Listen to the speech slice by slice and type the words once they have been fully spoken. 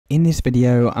In this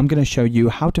video, I'm going to show you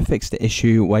how to fix the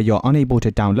issue where you're unable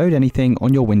to download anything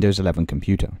on your Windows 11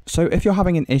 computer. So if you're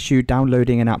having an issue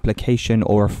downloading an application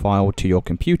or a file to your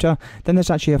computer, then there's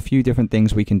actually a few different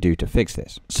things we can do to fix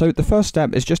this. So the first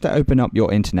step is just to open up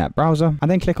your internet browser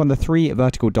and then click on the three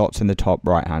vertical dots in the top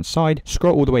right hand side,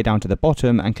 scroll all the way down to the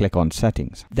bottom and click on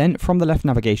Settings. Then from the left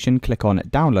navigation, click on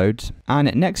Downloads,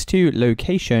 and next to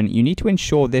Location, you need to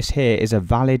ensure this here is a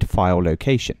valid file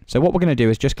location. So what we're going to do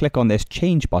is just click on this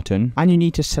Change button, and you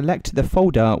need to select the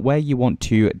folder where you want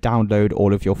to download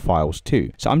all of your files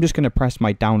to. So I'm just going to press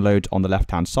my downloads on the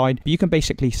left hand side, but you can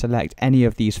basically select any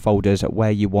of these folders where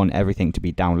you want everything to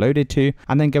be downloaded to,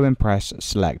 and then go and press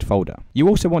select folder. You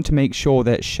also want to make sure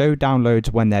that show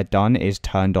downloads when they're done is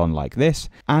turned on like this,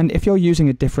 and if you're using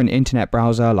a different internet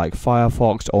browser like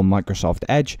Firefox or Microsoft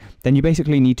Edge, then you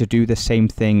basically need to do the same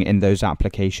thing in those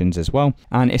applications as well,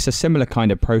 and it's a similar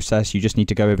kind of process. You just need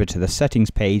to go over to the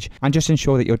settings page and just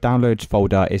ensure that your downloads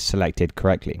folder is selected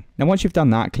correctly. Now once you've done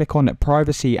that, click on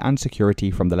privacy and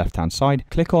security from the left hand side,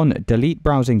 click on delete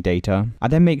browsing data,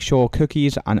 and then make sure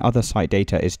cookies and other site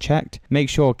data is checked, make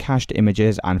sure cached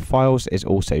images and files is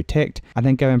also ticked, and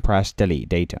then go and press delete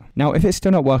data. Now if it's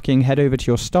still not working, head over to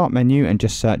your start menu and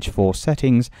just search for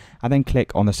settings, and then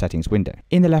click on the settings window.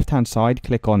 In the left hand side,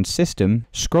 click on system,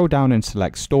 scroll down and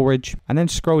select storage, and then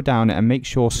scroll down and make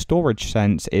sure storage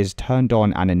sense is turned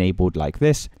on and enabled like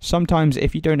this. Sometimes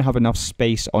if you don't have enough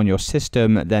space on your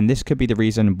system, then this could be the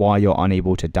reason why you're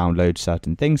unable to download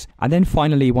certain things. And then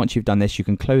finally, once you've done this, you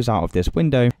can close out of this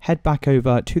window, head back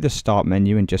over to the start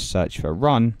menu and just search for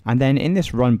run. And then in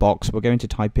this run box, we're going to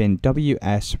type in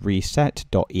wsreset.exe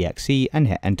and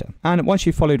hit enter. And once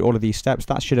you've followed all of these steps,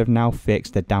 that should have now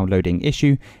fixed the downloading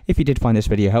issue. If you did find this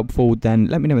video helpful, then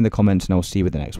let me know in the comments and I'll see you with the next one.